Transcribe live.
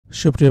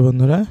সুপ্রিয়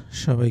বন্ধুরা,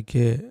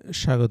 সবাইকে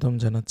স্বাগতম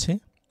জানাচ্ছি।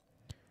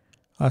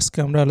 আজকে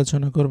আমরা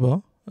আলোচনা করব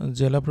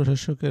জেলা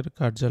প্রশাসকের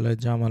কার্যালয়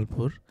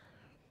জামালপুর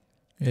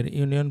এর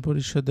ইউনিয়ন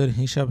পরিষদের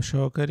হিসাব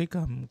সহকারী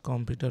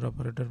কম্পিউটার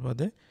অপারেটর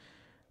পদে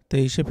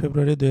 23শে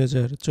ফেব্রুয়ারি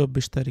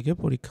 2024 তারিখে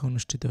পরীক্ষা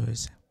অনুষ্ঠিত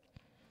হয়েছে,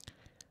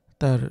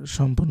 তার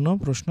সম্পূর্ণ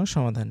প্রশ্ন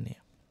সমাধান নিয়ে।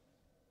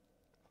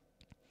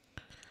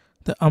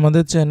 তো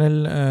আমাদের চ্যানেল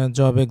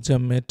জব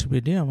এক্সাম মেট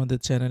বিডি, আমাদের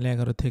চ্যানেলে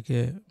 11 থেকে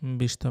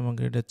 20তম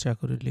গ্রেডের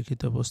চাকরির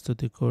লিখিত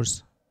প্রস্তুতি কোর্স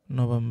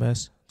নবম ব্যাচ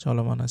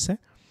চলমান আছে।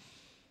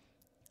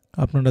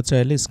 আপনারা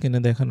চাইলে স্ক্রিনে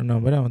দেখানো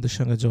নম্বরে আমাদের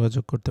সঙ্গে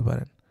যোগাযোগ করতে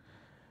পারেন।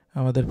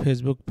 আমাদের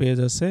ফেসবুক পেজ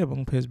আছে এবং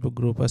ফেসবুক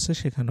গ্রুপ আছে,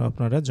 সেখানেও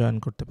আপনারা জয়েন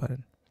করতে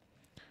পারেন।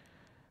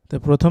 তো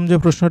প্রথম যে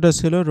প্রশ্নটা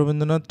ছিল,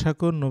 রবীন্দ্রনাথ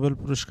ঠাকুর নোবেল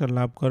পুরস্কার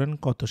লাভ করেন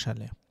কত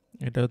সালে?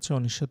 এটা হচ্ছে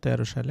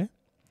 1913 সালে।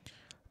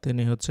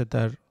 তিনি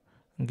তার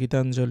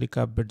গীতাঞ্জলি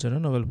কাব্যের জন্য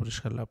নোবেল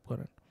পুরস্কার লাভ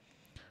করেন।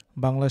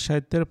 বাংলা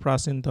সাহিত্যের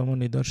প্রাচীনতম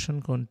নিদর্শন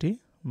কোনটি?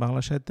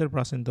 বাংলা সাহিত্যের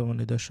প্রাচীনতম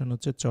নিদর্শন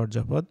হচ্ছে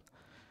চর্যাপদ।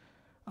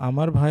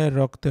 আমার ভাইয়ের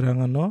রক্তে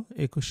রাঙানো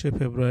 21শে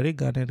ফেব্রুয়ারি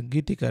গানের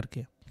গীতিকার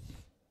কে?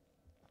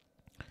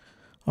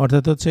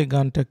 অর্থাৎ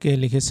গানটা কে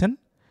লিখেছেন?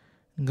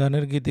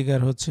 গানের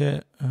গীতিকার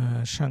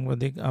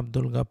সাংবাদিক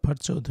আব্দুল গাফফার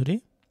চৌধুরী।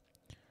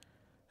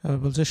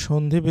 বলছে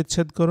সন্ধি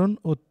বিচ্ছেদ করুন,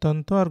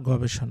 অত্যন্ত আর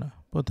গবেষণা।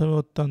 প্রথমে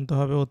অত্যন্ত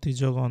হবে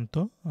অতিযোগ অন্ত,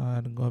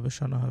 আর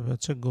গবেষণা হবে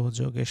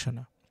গোযোগ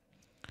এষণা।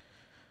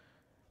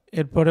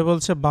 এরপরে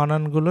বলছে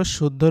বানানগুলো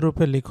শুদ্ধ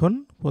রূপে লিখুন।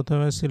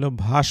 প্রথমে ছিল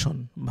ভাষণ,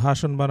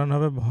 ভাষণ বানান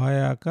হবে ভয়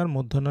আকার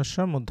মূর্ধন্য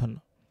মূর্ধন্য।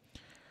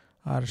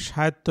 আর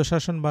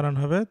স্বায়ত্তশাসন বানান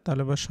হবে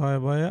তাহলে বা শয়ে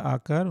বয়ে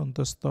আকার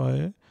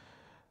অন্তস্তয়ে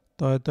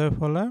তয় তয়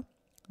ফলা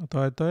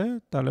তয় তয়ে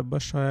তাহলে বা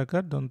শয়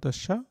আকার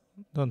দন্তস্যা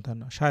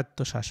দন্তান্ন।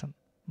 স্বায়ত্তশাসন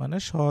মানে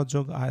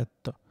সহযোগ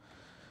আয়ত্ত,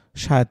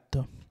 স্বায়ত্ত।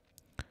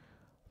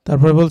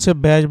 তারপরে বলছে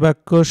ব্যাস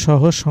বাক্য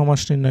সহ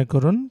সমাস নির্ণয়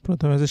করুন।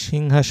 প্রথমে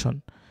সিংহাসন,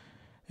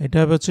 এটা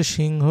হবে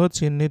সিংহ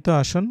চিহ্নিত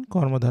আসন,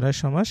 কর্মধারায়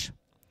সমাস।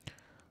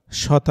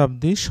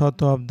 শতাব্দী, শত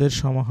অব্দের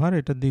সমাহার,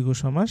 এটা দ্বিগু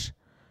সমাস।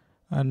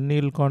 আর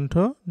নীলকণ্ঠ,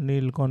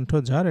 নীলকণ্ঠ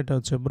যার, এটা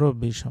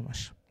ব্রহ্মী সমাস।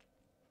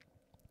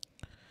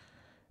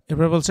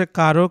 এরপর বলছে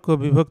কারক ও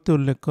বিভক্তি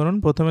উল্লেখ করুন।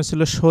 প্রথমে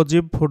ছিল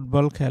সজীব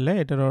ফুটবল খেলে,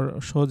 এটার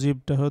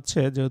সজীবটা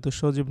যেহেতু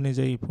সজীব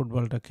নিজেই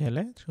ফুটবলটা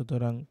খেলে,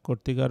 সুতরাং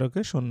কর্তৃকারকে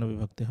শূন্য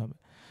বিভক্তি হবে।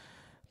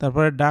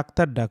 তারপরে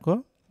ডাক্তার ডাকো,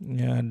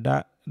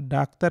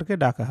 ডাক্তারকে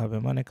ডাকা হবে,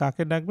 মানে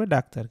কাকে ডাকবে?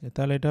 ডাক্তারকে,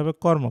 তাহলে এটা হবে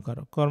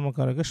কর্মকারক,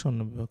 কর্মকারকে শূন্য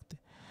বিভক্তি।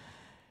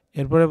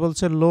 এরপরে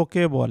বলছে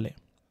লোকে বলে,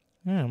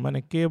 মানে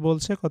কে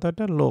বলছে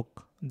কথাটা? লোক।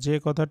 যে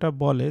কথাটা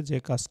বলে, যে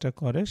কাজটা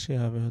করে, সে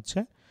হবে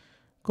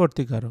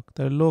কর্তৃকারক,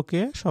 তাহলে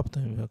লোকে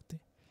সপ্তমী বিভক্তি।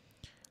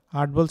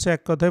 8 বলছে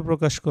এক কথায়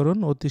প্রকাশ করুন,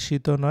 অতি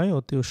শীত নয়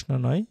অতি উষ্ণ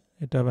নয়,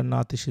 এটা হবে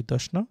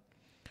নাতিশীতোষ্ণ।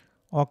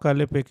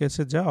 অকালে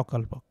পেকেছে যা,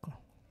 অকালপক্ষ।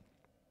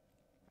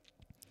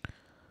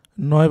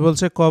 9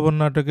 বলছে কবর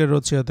নাটকের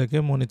রচয়িতা কে?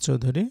 মনির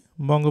চৌধুরী।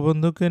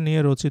 বঙ্গবন্ধুকে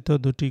নিয়ে রচিত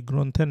দুটি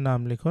গ্রন্থের নাম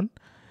লিখুন।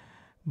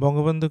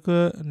 বঙ্গবন্ধুকে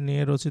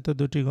নিয়ে রচিত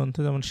দুটি গ্রন্থ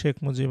যেমন শেখ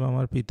মুজিব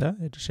আমার পিতা,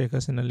 এটা শেখ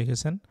হাসিনা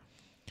লিখেছেন,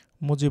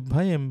 মুজিব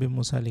ভাই এমবি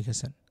মুসা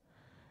লিখেছেন।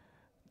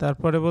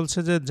 তারপরে বলছে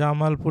যে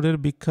জামালপুরের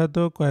বিখ্যাত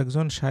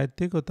কয়েকজন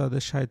সাহিত্যিক ও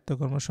তাদের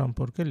সাহিত্যকর্ম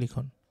সম্পর্কে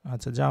লিখুন।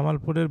 আচ্ছা,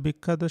 জামালপুরের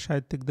বিখ্যাত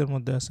সাহিত্যিকদের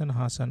মধ্যে আছেন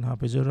হাসান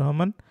হাফিজুর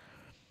রহমান।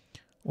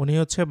 উনি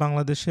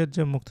বাংলাদেশের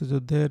যে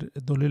মুক্তিযুদ্ধের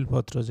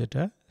দলিলপত্র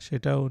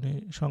সেটা উনি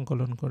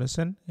সংকলন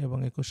করেছেন, এবং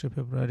 21শে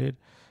ফেব্রুয়ারির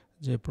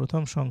যে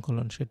প্রথম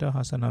সংকলন সেটা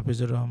হাসান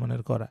হাফিজুর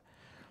রহমানের করা।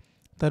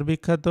 তার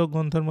বিখ্যাত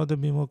গ্রন্থের মধ্যে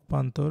বিমুখ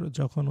প্রান্তর,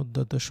 যখন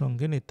উদ্যত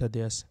সঙ্গীন ইত্যাদি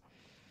আছে।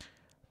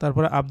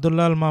 তারপরে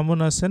আব্দুল্লাহ আল মামুন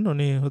আছেন,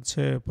 উনি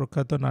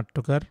প্রখ্যাত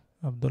নাট্যকার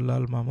আব্দুল্লাহ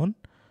আল মামুন।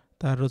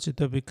 তার রচিত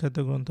বিখ্যাত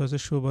গ্রন্থ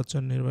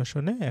সুবচন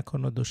নির্বাসনে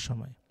এখনো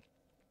দুঃসময়।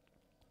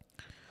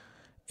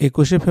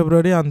 21শে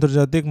ফেব্রুয়ারি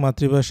আন্তর্জাতিক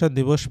মাতৃভাষা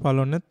দিবস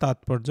পালনের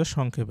তাৎপর্য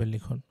সংক্ষেপে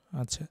লিখুন।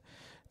 আচ্ছা,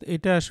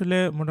 এটা আসলে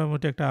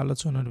মোটামুটি একটা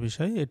আলোচনার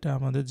বিষয়। এটা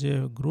আমাদের যে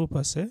গ্রুপ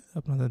আছে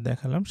আপনাদের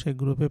দেখালাম, সেই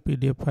গ্রুপে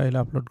পিডিএফ ফাইল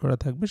আপলোড করা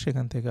থাকবে,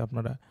 সেখান থেকে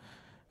আপনারা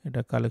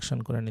এটা কালেকশন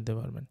করে নিতে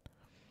পারবেন।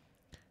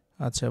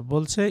 আচ্ছা,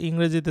 বলছে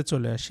ইংরেজিতে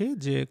চলে আসি,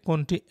 যে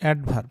কোনটি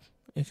অ্যাডভার্ব?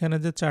 এখানে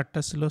যে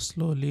 4টা ছিল,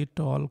 স্লোলি,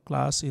 টল,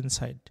 ক্লাস,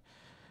 ইনসাইড,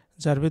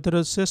 যার ভিতরে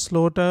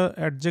স্লোটা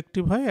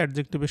অ্যাডজেক্টিভ হয়,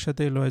 অ্যাডজেক্টিভের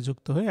সাথে এলওয়াই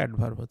যুক্ত হয়ে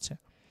অ্যাডভার্ব হচ্ছে।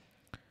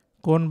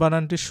 কোন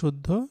বানানটি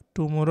শুদ্ধ?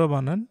 টুমোরো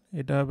বানান,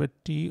 এটা হবে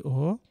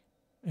TOMORROW,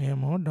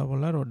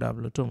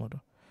 টুমোরো।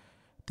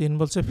 3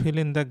 বলছে ফিল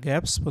ইন দ্য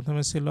গ্যাপস।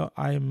 প্রথমে ছিল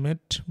I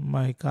met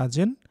my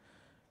cousin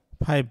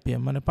 5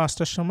 PM, মানে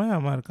 5টার সময়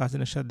আমার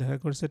কাজিনের সাথে দেখা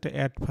করেছে, এটা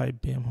অ্যাট 5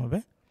 PM হবে।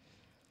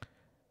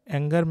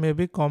 Anger may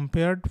be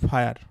compared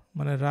fire,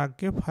 মানে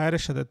রাগকে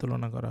ফায়ারের সাথে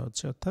তুলনা করা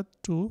হচ্ছে, অর্থাৎ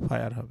টু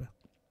ফায়ার হবে।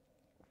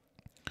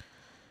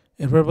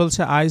 এরপর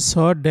বলছে I saw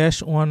dash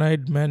one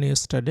eyed man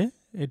yesterday,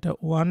 এটা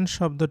ওয়ান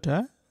শব্দটা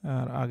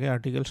আর আগে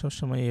আর্টিকেল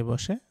সবসময় এ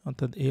বসে,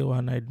 অর্থাৎ এ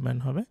ওয়ান আইড ম্যান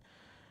হবে।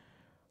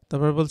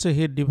 তারপর বলছে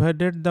হি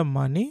divided the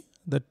money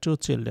the two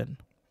children,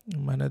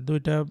 মানে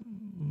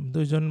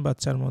দুইজন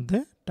বাচ্চার মধ্যে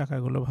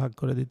টাকাগুলো ভাগ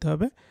করে দিতে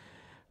হবে।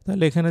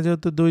 তাহলে এখানে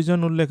যেহেতু 2 জন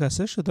উল্লেখ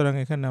আছে, সুতরাং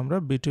এখানে আমরা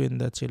বিটুইন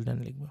দ্য চিলড্রেন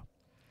লিখব।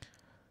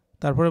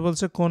 তারপরে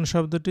বলছে কোন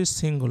শব্দটি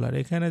সিঙ্গুলার?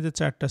 এখানে যে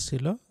 4টা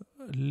ছিল,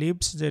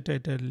 লিভস যেটা,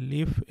 এটা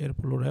লিভ এর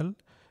প্লুরাল,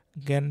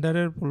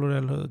 গ্যান্ডারের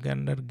প্লুরাল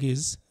গ্যান্ডার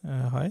গিজ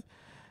হয়।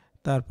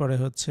 তারপরে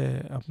হচ্ছে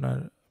আপনার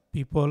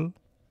পিপল,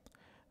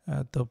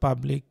 তো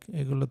পাবলিক,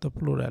 এগুলো তো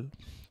প্লুরাল।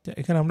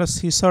 এখানে আমরা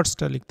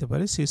সিসর্সটা লিখতে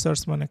পারি,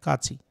 সিসর্স মানে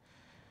কাঁচি।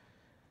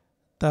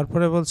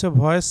 তারপরে বলছে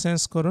ভয়েস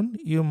চেঞ্জ করুন,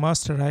 you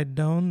must write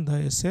down the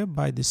essay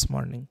by this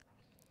morning.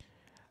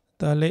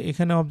 তাহলে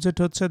এখানে অবজেক্ট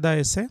হচ্ছে দ্য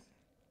এসে,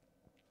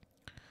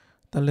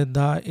 তাহলে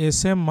the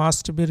essay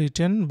must be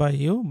written by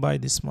you by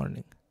this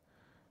morning.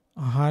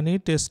 Honey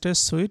tested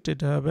sweet,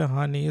 এটা হবে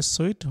হানি is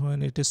sweet when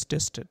it is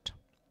tasted.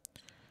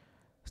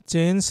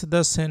 Change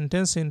the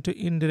sentence into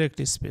indirect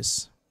space,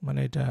 মানে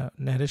এটা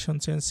narration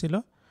change ছিল।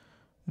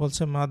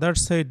 বলছে mother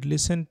side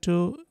listen to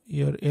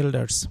your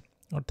elders,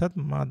 অর্থাৎ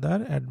mother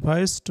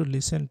advice to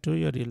listen to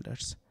your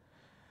elders,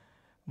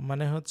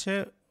 মানে হচ্ছে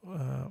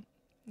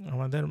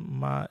আমাদের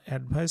মা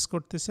অ্যাডভাইস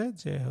করতেছে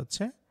যে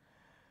হচ্ছে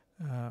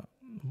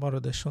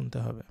বড়দের শুনতে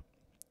হবে।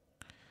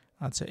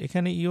 আচ্ছা,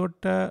 এখানে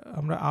ইয়োরটা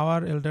আমরা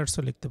আওয়ার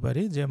এল্ডার্সও লিখতে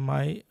পারি, যে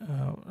my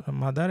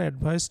mother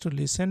advice to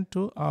listen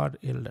to our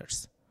elders.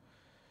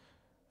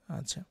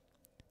 আচ্ছা,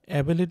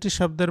 অ্যাবিলিটি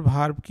শব্দের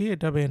ভার্ব কি?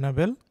 এটা হবে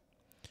এনাবেল।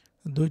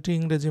 দুইটি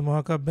ইংরেজি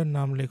মহাকাব্যের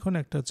নাম লিখুন,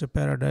 একটা হচ্ছে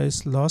প্যারাডাইস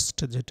লস্ট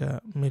যেটা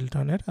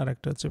মিল্টনের, আর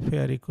একটা হচ্ছে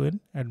ফেয়ারি কুইন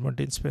এডমন্ড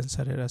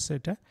স্পেন্সারের আছে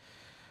এটা।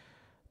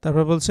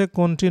 তারপর বলছে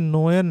কোনটি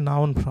নো এর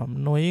noun from?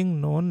 Knowing,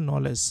 known,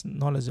 knowledge,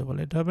 knowledgeable,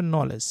 এটা হবে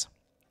নলেজ।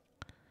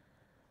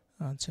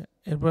 আচ্ছা,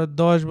 এরপর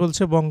 10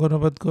 বলছে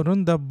বঙ্গানুবাদ করুন,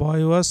 the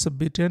boy was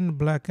beaten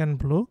black and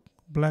blue.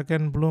 Black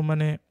and blue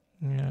মানে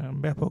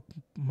ব্যাপক,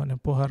 মানে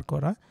প্রহার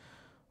করা,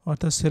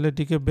 অর্থাৎ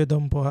ছেলেটিকে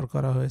বেদম প্রহার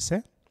করা হয়েছে।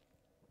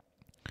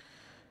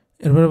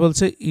 এরপরে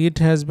বলছে it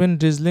has been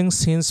drizzling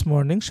since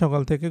morning,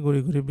 সকাল থেকে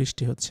গুড়ি গুড়ি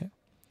বৃষ্টি হচ্ছে।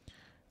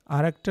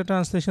 আর একটা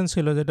ট্রান্সলেশন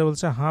ছিল যেটা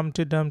বলছে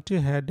হামটি ডামটি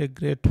হ্যাড এ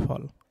গ্রেট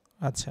ফল।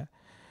 আচ্ছা,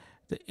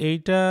 তো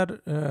এইটার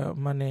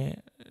মানে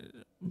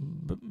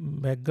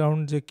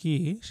ব্যাকগ্রাউন্ড যে কি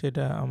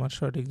সেটা আমার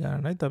সঠিক জানা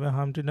নাই, তবে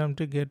হামটি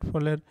ডামটি গ্রেট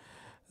ফলের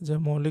যে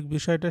মৌলিক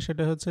বিষয়টা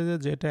সেটা হচ্ছে যে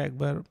যেটা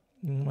একবার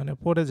মানে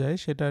পড়ে যায়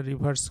সেটা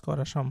রিভার্স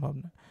করা সম্ভব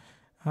না।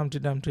 হামটি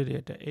ডামটির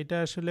এটা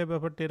আসলে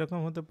ব্যাপারটা এরকম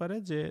হতে পারে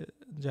যে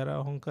যারা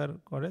অহংকার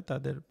করে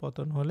তাদের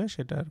পতন হলে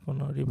সেটার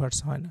কোনো রিভার্স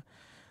হয় না।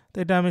 তো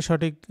এটা আমি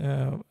সঠিক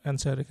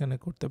অ্যান্সার এখানে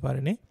করতে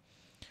পারিনি।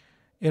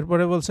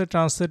 এরপরে বলছে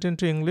ট্রান্সলেট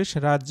ইনটু ইংলিশ,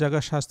 রাত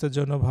জাগা স্বাস্থ্যের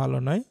জন্য ভালো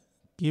নয়।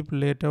 Keep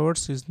late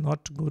hours is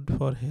not good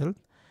for health.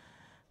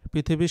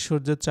 পৃথিবী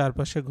সূর্যের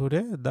চারপাশে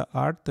ঘুরে, the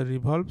earth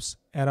revolves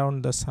around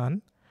the sun.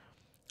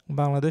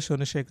 Bangladesh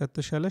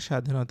 1971 সালে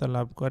স্বাধীনতা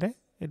লাভ করে।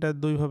 এটা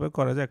দুইভাবে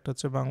করা যায়, একটা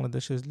হচ্ছে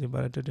বাংলাদেশ ইজ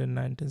লিবারেটেড ইন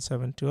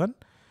 1971,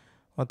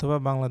 অথবা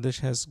Bangladesh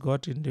has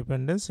got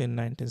independence in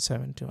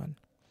 1971।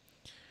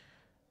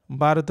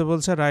 12তে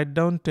বলছে write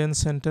down 10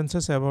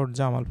 sentences about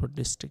Jamalpur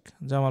district.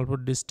 Jamalpur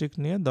district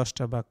নিয়ে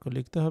 10টা বাক্য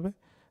লিখতে হবে।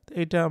 তো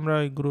এটা আমরা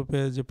ওই গ্রুপে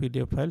যে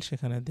পিডিএফ ফাইল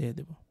সেখানে দিয়ে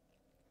দেব।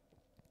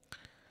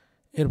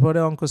 এরপরে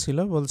অঙ্ক ছিল,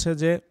 বলছে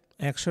যে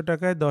 100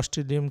 টাকায়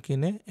 10টি ডিম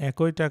কিনে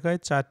একই টাকায়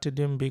 4টি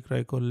ডিম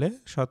বিক্রয় করলে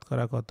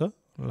শতকরা কত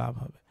লাভ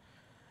হবে?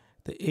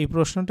 তো এই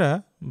প্রশ্নটা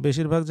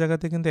বেশিরভাগ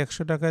জায়গাতে কিন্তু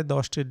 100 টাকায়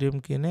 10টি ডিম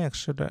কিনে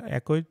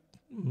একই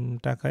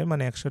টাকায়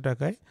মানে 100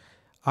 টাকায়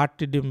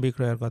 8টি ডিম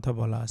বিক্রয়ের কথা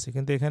বলা আছে,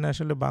 কিন্তু এখানে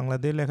আসলে বাংলা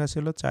দিয়ে লেখা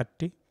ছিল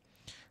 4টি।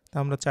 তো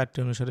আমরা 4টি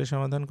অনুসারে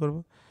সমাধান করব।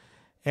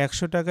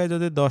 100 টাকায়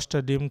যদি 10টা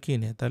ডিম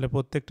কিনে তাহলে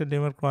প্রত্যেকটা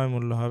ডিমের ক্রয়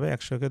মূল্য হবে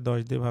 100কে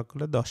 10 দিয়ে ভাগ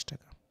করলে 10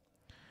 টাকা।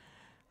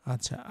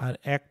 আচ্ছা, আর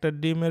একটা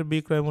ডিমের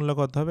বিক্রয় মূল্য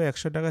কত হবে?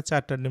 100 টাকা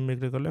 4টা ডিম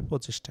বিক্রি করলে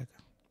 25 টাকা।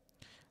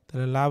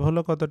 তাহলে লাভ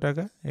হলো কত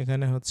টাকা?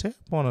 এখানে হচ্ছে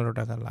 15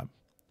 টাকা লাভ।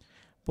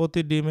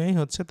 প্রতি ডিমেই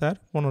হচ্ছে তার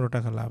 15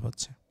 টাকা লাভ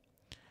হচ্ছে।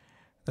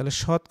 তাহলে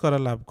শতকরা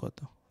লাভ কত?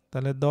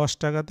 তাহলে 10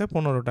 টাকাতে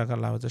 15 টাকা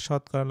লাভ হচ্ছে,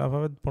 শতকরা লাভ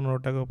হবে 15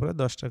 টাকা উপরে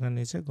 10 টাকার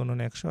নিচে গুণন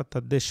 100,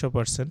 অর্থাৎ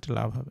 150%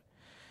 লাভ হবে।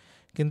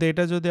 কিন্তু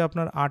এটা যদি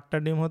আপনার 8টা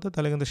ডিম হতো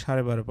তাহলে কিন্তু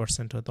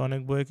 12.5% হতো। অনেক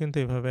বইয়ে কিন্তু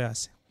এইভাবে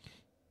আছে।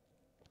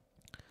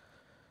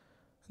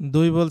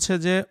 2 বলছে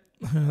যে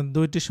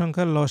দুইটি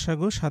সংখ্যার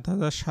লসাগু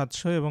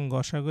 7700 এবং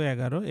গসাগু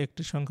 11,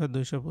 একটি সংখ্যা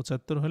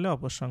 275 হলে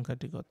অপর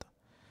সংখ্যাটি কত?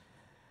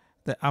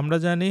 তাই আমরা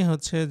জানি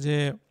হচ্ছে যে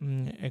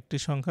একটি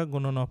সংখ্যা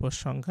গুণন অপর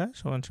সংখ্যা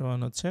সমান সমান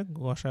হচ্ছে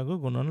গসাগু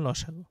গুণন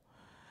লসাগু।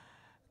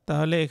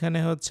 তাহলে এখানে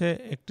হচ্ছে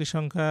একটি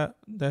সংখ্যা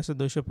দেখা যাচ্ছে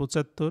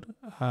 275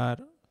 আর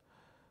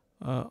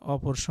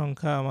অপর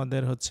সংখ্যা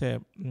আমাদের হচ্ছে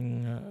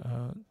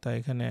তাই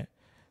এখানে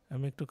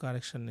আমি একটু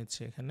কারেকশন নিচ্ছি,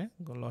 এখানে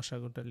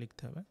লসাগুটা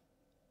লিখতে হবে।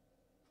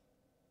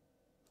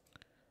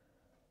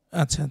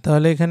 আচ্ছা,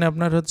 তাহলে এখানে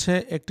আপনার হচ্ছে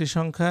একটি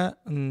সংখ্যা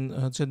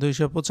হচ্ছে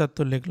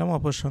 275 লিখলাম,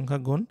 অপর সংখ্যা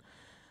গুণ,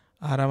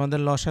 আর আমাদের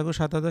লসাগু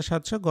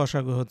 7700,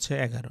 গসাগু হচ্ছে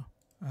 11।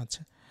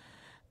 আচ্ছা,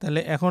 তাহলে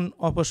এখন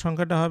অপর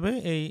সংখ্যাটা হবে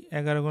এই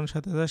 11 গুণ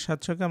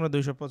 7700কে আমরা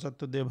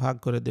 275 দিয়ে ভাগ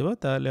করে দেব,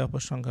 তাহলে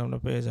অপর সংখ্যা আমরা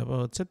পেয়ে যাব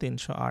হচ্ছে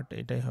 308।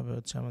 এটাই হবে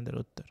হচ্ছে আমাদের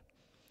উত্তর।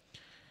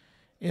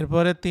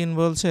 এরপরে 3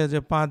 বলছে যে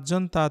 5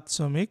 জন তাঁত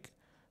শ্রমিক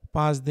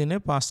 5 দিনে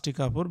 5টি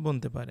কাপড়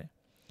বুনতে পারে।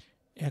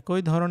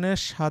 একই ধরনের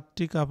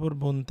 7টি কাপড়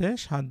বুনতে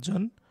 7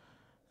 জন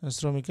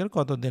শ্রমিকের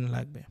কত দিন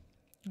লাগবে?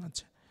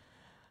 আচ্ছা,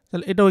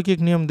 তাহলে এটা ঐকিক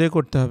নিয়ম দিয়ে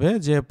করতে হবে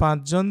যে 5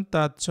 জন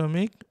তাঁত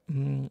শ্রমিক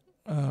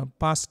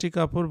 5টি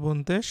কাপড়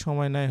বুনতে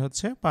সময় নেয়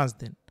হচ্ছে 5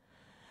 দিন।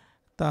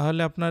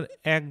 তাহলে আপনার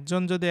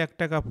একজন যদি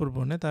একটা কাপড়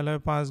বোনে তাহলে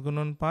 5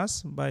 গুণন 5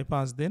 বাই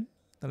 5 দিন।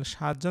 তাহলে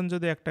 7 জন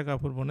যদি একটা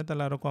কাপড় বোনে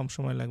তাহলে আরও কম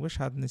সময় লাগবে,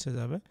 7 নিচে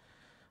যাবে।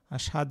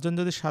 আর 7 জন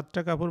যদি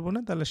 7টা কাপড় বোনে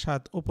তাহলে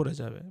 7 উপরে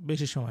যাবে,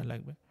 বেশি সময়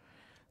লাগবে।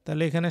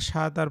 তাহলে এখানে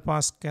 7 আর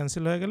 5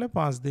 ক্যান্সেল হয়ে গেলে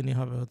 5 দিনই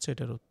হবে হচ্ছে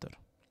এটার উত্তর।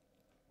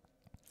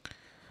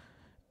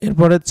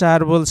 এরপরে 4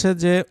 বলছে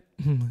যে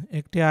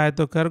একটি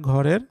আয়তাকার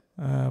ঘরের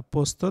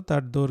প্রস্থ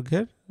তার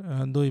দৈর্ঘ্যের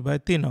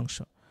 2/3 অংশ।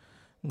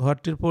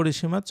 ঘরটির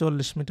পরিসীমা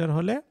 40 মিটার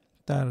হলে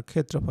তার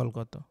ক্ষেত্রফল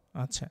কত?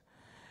 আচ্ছা,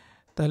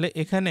 তাহলে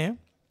এখানে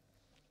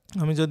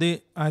আমি যদি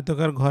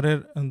আয়তাকার ঘরের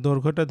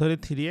দৈর্ঘ্যটা ধরি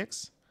 3x,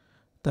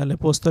 তাহলে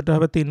প্রস্থটা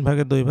হবে 3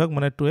 ভাগে 2 ভাগ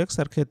মানে 2x,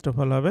 আর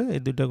ক্ষেত্রফল হবে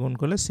এই দুইটা গুণ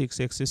করলে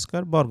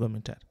 6x²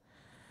 বর্গমিটার।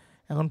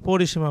 এখন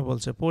পরিসীমা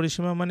বলছে,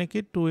 পরিসীমা মানে কি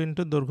 2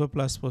 ইন্টু দৈর্ঘ্য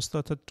প্লাস প্রস্থ,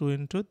 অর্থাৎ 2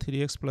 into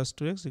 3x plus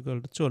 2x equal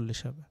to 40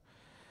 হবে।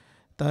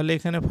 তাহলে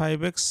এখানে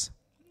 5x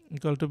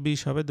ইকুয়াল টু 20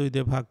 হবে, 2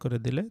 দিয়ে ভাগ করে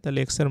দিলে, তাহলে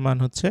x এর মান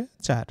হচ্ছে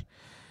 4।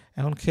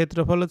 এখন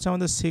ক্ষেত্রফল হচ্ছে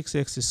আমাদের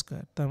 6x²,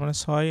 তার মানে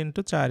 6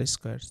 ইন্টু 4²,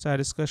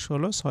 4²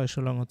 16, 6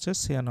 16 হচ্ছে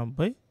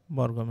 96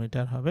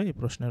 বর্গমিটার হবে এই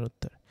প্রশ্নের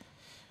উত্তর।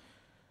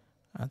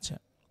 আচ্ছা,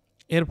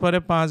 এরপরে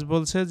 5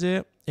 বলছে যে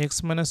x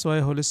 - y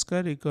whole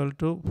square equal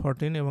to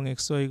 14 এবং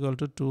xy ইকুয়াল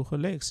টু 2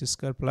 হলে x²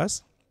 প্লাস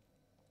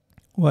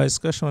y²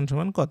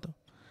 সমান কত?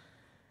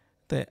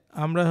 তাই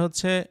আমরা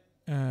হচ্ছে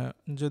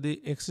যদি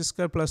x²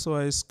 plus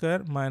y²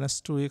 minus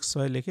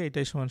 2xy লিখে,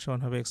 এটাই সমান সমান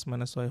হবে x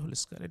 - y হোল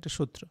স্কয়ার। এটা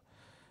সূত্র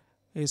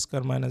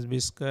a² - b²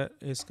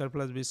 a²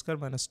 plus b²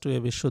 minus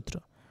 2ab সূত্র।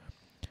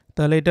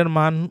 তাহলে এটার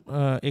মান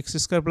x²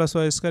 প্লাস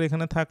y²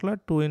 এখানে থাকলো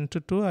 2 ইন্টু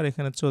 2 আর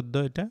এখানে 14,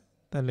 এটা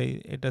তাহলে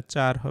এটা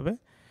 4 হবে।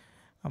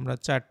 আমরা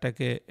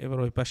 4টাকে এবার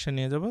ওই পাশে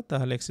নিয়ে যাব,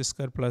 তাহলে x²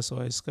 প্লাস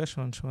y²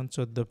 সমান সমান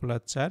 14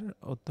 প্লাস 4,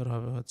 উত্তর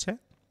হবে হচ্ছে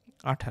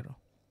 18।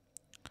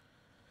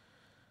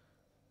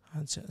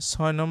 আচ্ছা,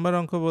 6 নম্বর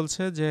অঙ্ক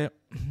বলছে যে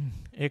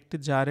একটি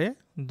জারে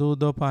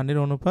দুধ ও পানির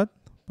অনুপাত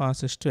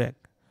 5:1।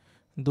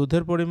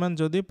 দুধের পরিমাণ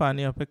যদি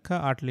পানি অপেক্ষা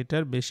 8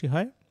 লিটার বেশি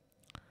হয়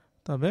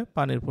তবে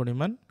পানির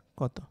পরিমাণ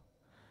কত?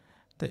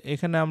 তো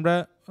এখানে আমরা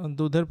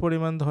দুধের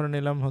পরিমাণ ধরে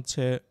নিলাম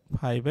হচ্ছে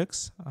 5x,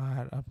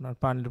 আর আপনার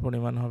পানির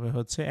পরিমাণ হবে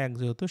হচ্ছে 1,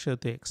 যেহেতু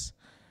সেহেতু x।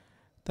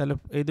 তাহলে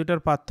এই দুটার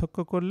পার্থক্য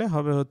করলে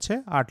হবে হচ্ছে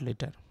 8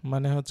 লিটার,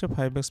 মানে হচ্ছে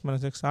 5x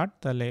 - x 8,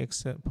 তাহলে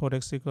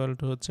 4x ইকুয়াল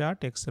টু হচ্ছে 8,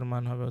 x এর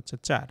মান হবে হচ্ছে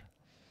 4,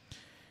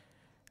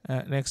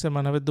 x এর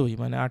মান হবে 2,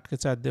 মানে 8কে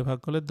 4 দিয়ে ভাগ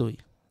করলে 2।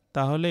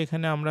 তাহলে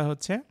এখানে আমরা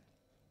হচ্ছে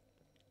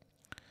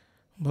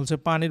বলছে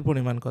পানির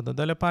পরিমাণ কত,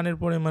 তাহলে পানির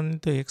পরিমাণ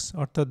তো x,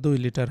 অর্থাৎ 2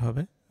 লিটার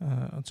হবে।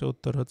 আচ্ছা,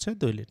 উত্তর হচ্ছে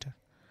 2 লিটার।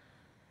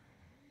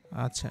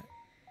 আচ্ছা,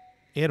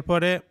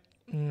 এরপরে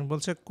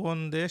বলছে কোন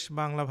দেশ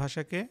বাংলা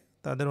ভাষাকে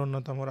তাদের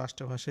অন্যতম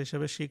রাষ্ট্রভাষা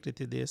হিসেবে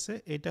স্বীকৃতি দিয়েছে?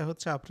 এটা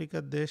হচ্ছে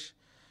আফ্রিকার দেশ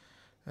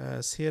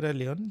সিয়েরা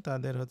লিওন,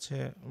 তাদের হচ্ছে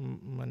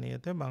মানে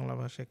এতে বাংলা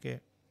ভাষাকে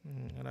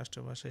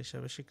রাষ্ট্রভাষা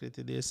হিসেবে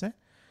স্বীকৃতি দিয়েছে।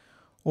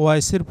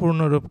 ওআইসির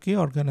পূর্ণরূপ কি?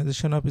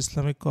 Organisation of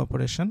Islamic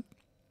cooperation.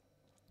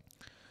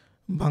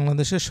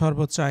 বাংলাদেশের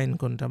সর্বোচ্চ আইন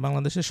কোনটা?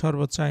 বাংলাদেশের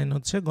সর্বোচ্চ আইন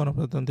হচ্ছে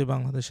গণপ্রজাতন্ত্রী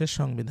বাংলাদেশের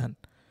সংবিধান।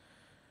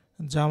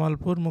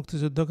 জামালপুর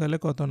মুক্তিযুদ্ধকালে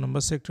কত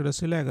নম্বর সেক্টরে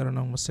ছিল? 11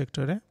 নম্বর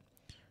সেক্টরে।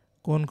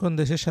 কোন কোন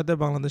দেশের সাথে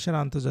বাংলাদেশের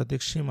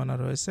আন্তর্জাতিক সীমানা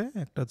রয়েছে?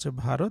 একটা হচ্ছে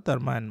ভারত আর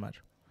মায়ানমার।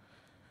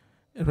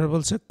 এরপর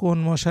বলছে কোন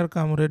মশার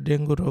কামড়ে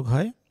ডেঙ্গু রোগ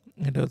হয়?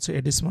 এটা হচ্ছে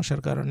এডিস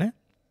মশার কারণে।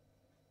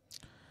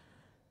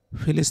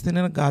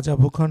 ফিলিস্তিনের গাজা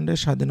ভূখণ্ডে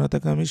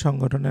স্বাধীনতাকামী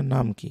সংগঠনের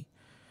নাম কি?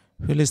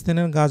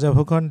 ফিলিস্তিনের গাজা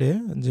ভূখণ্ডে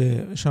যে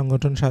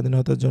সংগঠন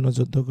স্বাধীনতার জন্য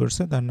যুদ্ধ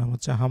করছে তার নাম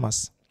হচ্ছে হামাস।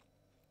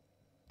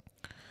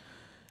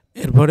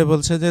 এরপরে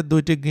বলছে যে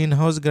 2টি গ্রিন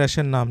হাউস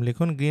গ্যাসের নাম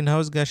লিখুন। গ্রিন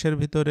হাউস গ্যাসের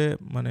ভিতরে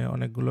মানে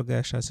অনেকগুলো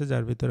গ্যাস আছে,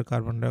 যার ভিতরে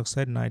carbon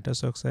dioxide, nitrous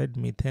oxide,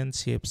 methane,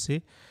 CFC,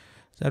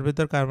 যার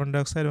ভিতরে কার্বন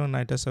ডাইঅক্সাইড এবং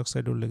নাইট্রাস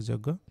অক্সাইড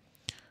উল্লেখযোগ্য।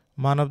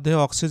 মানবদেহে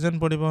অক্সিজেন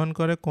পরিবহন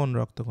করে কোন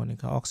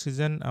রক্তকণিকা?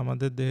 অক্সিজেন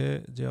আমাদের দেহে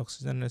যে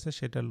অক্সিজেন রয়েছে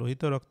সেটা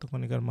লোহিত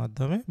রক্তকণিকার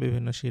মাধ্যমে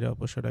বিভিন্ন শিরা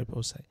উপশিরায়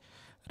পৌঁছায়,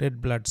 রেড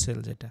ব্লাড সেল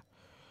যেটা।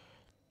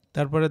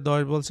 তারপরে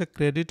 10 বলছে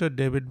ক্রেডিট ও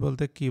ডেবিট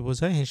বলতে কি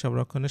বোঝায়? হিসাব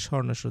রক্ষণের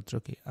স্বর্ণসূত্র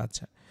কি?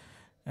 আচ্ছা,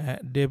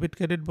 ডেবিট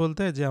ক্রেডিট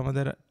বলতে যে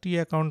আমাদের টি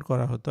অ্যাকাউন্ট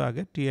করা হতো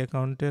আগে, টি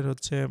অ্যাকাউন্টের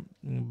হচ্ছে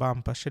বাম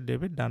পাশে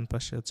ডেবিট, ডান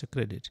পাশে হচ্ছে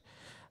ক্রেডিট।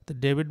 তো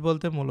ডেবিট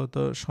বলতে মূলত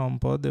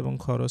সম্পদ এবং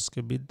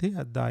খরচকে বৃদ্ধি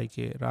আর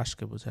দায়কে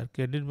হ্রাসকে বোঝায়।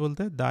 ক্রেডিট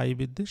বলতে দায়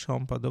বৃদ্ধি,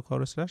 সম্পদ ও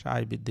খরচ হ্রাস,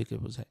 আয় বৃদ্ধিকে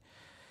বোঝায়।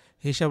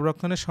 হিসাব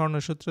রক্ষণের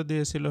স্বর্ণসূত্র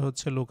দিয়েছিল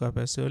হচ্ছে লুকা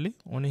প্যাসিওলি।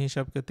 উনি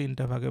হিসাবকে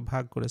 3টা ভাগে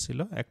ভাগ করেছিল।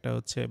 একটা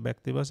হচ্ছে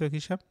ব্যক্তিবাচক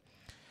হিসাব,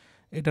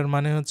 এটার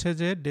মানে হচ্ছে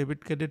যে ডেবিট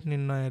ক্রেডিট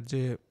নির্ণয়ের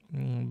যে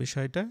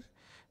বিষয়টা,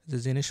 যে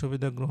যিনি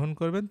সুবিধা গ্রহণ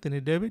করবেন তিনি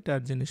ডেবিট,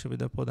 আর যিনি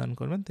সুবিধা প্রদান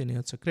করবেন তিনি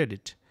হচ্ছে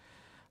ক্রেডিট।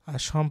 আর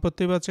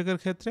সম্পত্তিবাচকের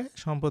ক্ষেত্রে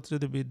সম্পত্তি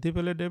যদি বৃদ্ধি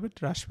পেলে ডেবিট,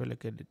 হ্রাস পেলে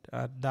ক্রেডিট,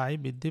 আর দায়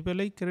বৃদ্ধি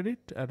পেলেই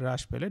ক্রেডিট আর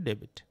হ্রাস পেলে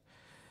ডেবিট।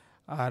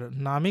 আর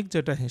নামিক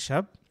যেটা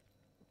হিসাব,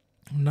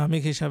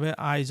 নামিক হিসাবে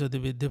আয় যদি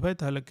বৃদ্ধি পায়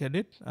তাহলে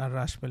ক্রেডিট আর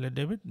হ্রাস পেলে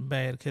ডেবিট।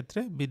 ব্যয়ের ক্ষেত্রে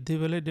বৃদ্ধি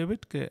পেলে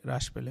ডেবিট,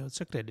 হ্রাস পেলে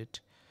হচ্ছে ক্রেডিট।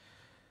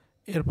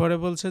 এরপরে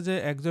বলছে যে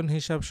একজন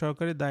হিসাব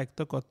সহকারী দায়িত্ব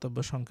কর্তব্য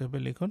সংক্ষেপে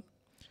লিখুন।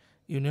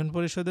 ইউনিয়ন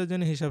পরিষদের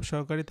যিনি হিসাব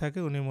সহকারী থাকে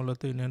উনি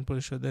মূলত ইউনিয়ন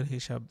পরিষদের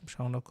হিসাব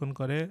সংরক্ষণ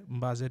করে,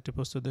 বাজেট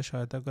প্রস্তুতে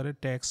সহায়তা করে,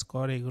 ট্যাক্স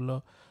কর এগুলো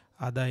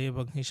আদায়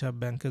এবং হিসাব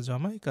ব্যাংকে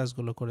জমা এই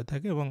কাজগুলো করে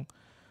থাকে এবং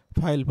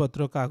ফাইলপত্র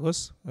কাগজ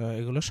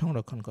এগুলো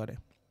সংরক্ষণ করে।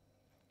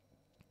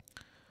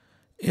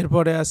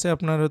 এরপরে আছে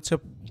আপনার হচ্ছে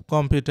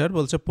কম্পিউটার,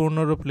 বলছে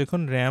পূর্ণরূপ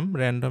লিখুন RAM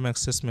random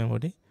access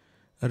memory,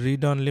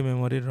 read only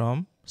memory রম,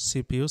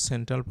 CPU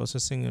central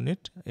processing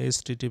unit,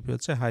 HTTP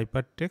হচ্ছে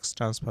হাইপার টেক্সট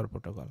ট্রান্সফার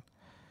প্রোটোকল।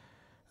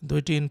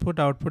 দুইটি ইনপুট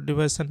আউটপুট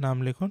ডিভাইসের নাম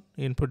লিখুন।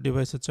 ইনপুট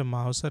ডিভাইস হচ্ছে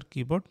মাউস আর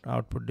কিবোর্ড,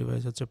 আউটপুট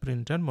ডিভাইস হচ্ছে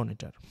প্রিন্টার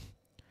মনিটর।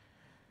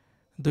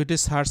 দুইটি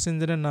সার্চ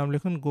ইঞ্জিনের নাম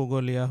লিখুন,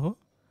 গুগল, ইয়াহু।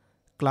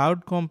 ক্লাউড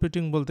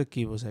কম্পিউটিং বলতে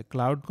কী বোঝায়?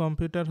 ক্লাউড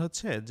কম্পিউটার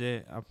হচ্ছে যে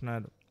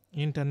আপনার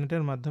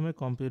ইন্টারনেটের মাধ্যমে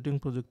কম্পিউটিং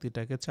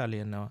প্রযুক্তিটাকে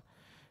চালিয়ে নেওয়া।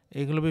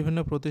 এগুলো বিভিন্ন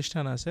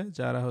প্রতিষ্ঠান আছে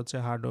যারা হচ্ছে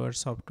হার্ডওয়্যার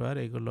সফটওয়্যার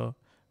এগুলো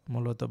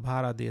মূলত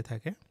ভাড়া দিয়ে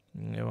থাকে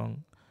এবং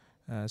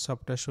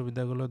সফটওয়্যার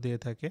সুবিধাগুলো দিয়ে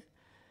থাকে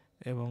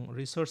এবং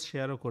রিসোর্স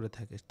শেয়ারও করে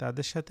থাকে,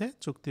 তাদের সাথে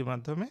চুক্তির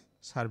মাধ্যমে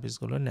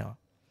সার্ভিসগুলো নেওয়া।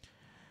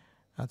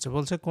 আচ্ছা,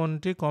 বলছে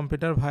কোনটি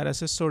কম্পিউটার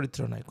ভাইরাসের চরিত্র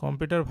নয়?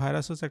 কম্পিউটার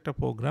ভাইরাস হচ্ছে একটা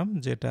প্রোগ্রাম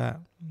যেটা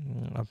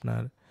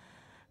আপনার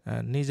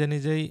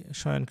নিজেই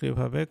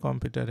স্বয়ংক্রিয়ভাবে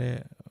কম্পিউটারে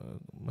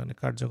মানে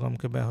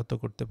কার্যক্রমকে ব্যাহত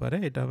করতে পারে,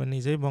 এটা হবে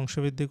নিজেই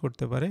বংশবৃদ্ধি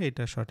করতে পারে,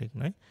 এটা সঠিক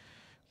নয়।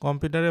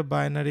 কম্পিউটারে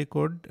বাইনারি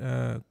কোড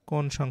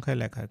কোন সংখ্যায়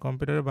লেখা হয়?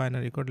 কম্পিউটারে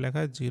বাইনারি কোড লেখা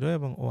হয় 0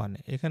 এবং 1,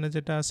 এখানে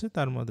যেটা আছে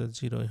তার মধ্যে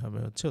 0ই হবে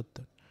হচ্ছে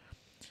উত্তর।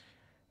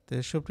 তো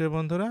সুপ্রিয়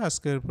বন্ধুরা,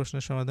 আজকের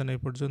প্রশ্নের সমাধান এই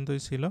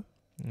পর্যন্তই ছিল।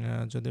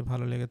 যদি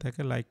ভালো লেগে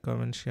থাকে লাইক,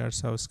 কমেন্ট, শেয়ার,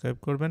 সাবস্ক্রাইব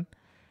করবেন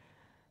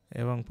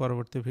এবং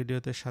পরবর্তী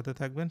ভিডিওতে সাথে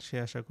থাকবেন সে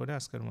আশা করে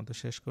আজকের মতো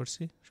শেষ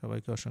করছি।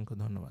 সবাইকে অসংখ্য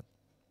ধন্যবাদ।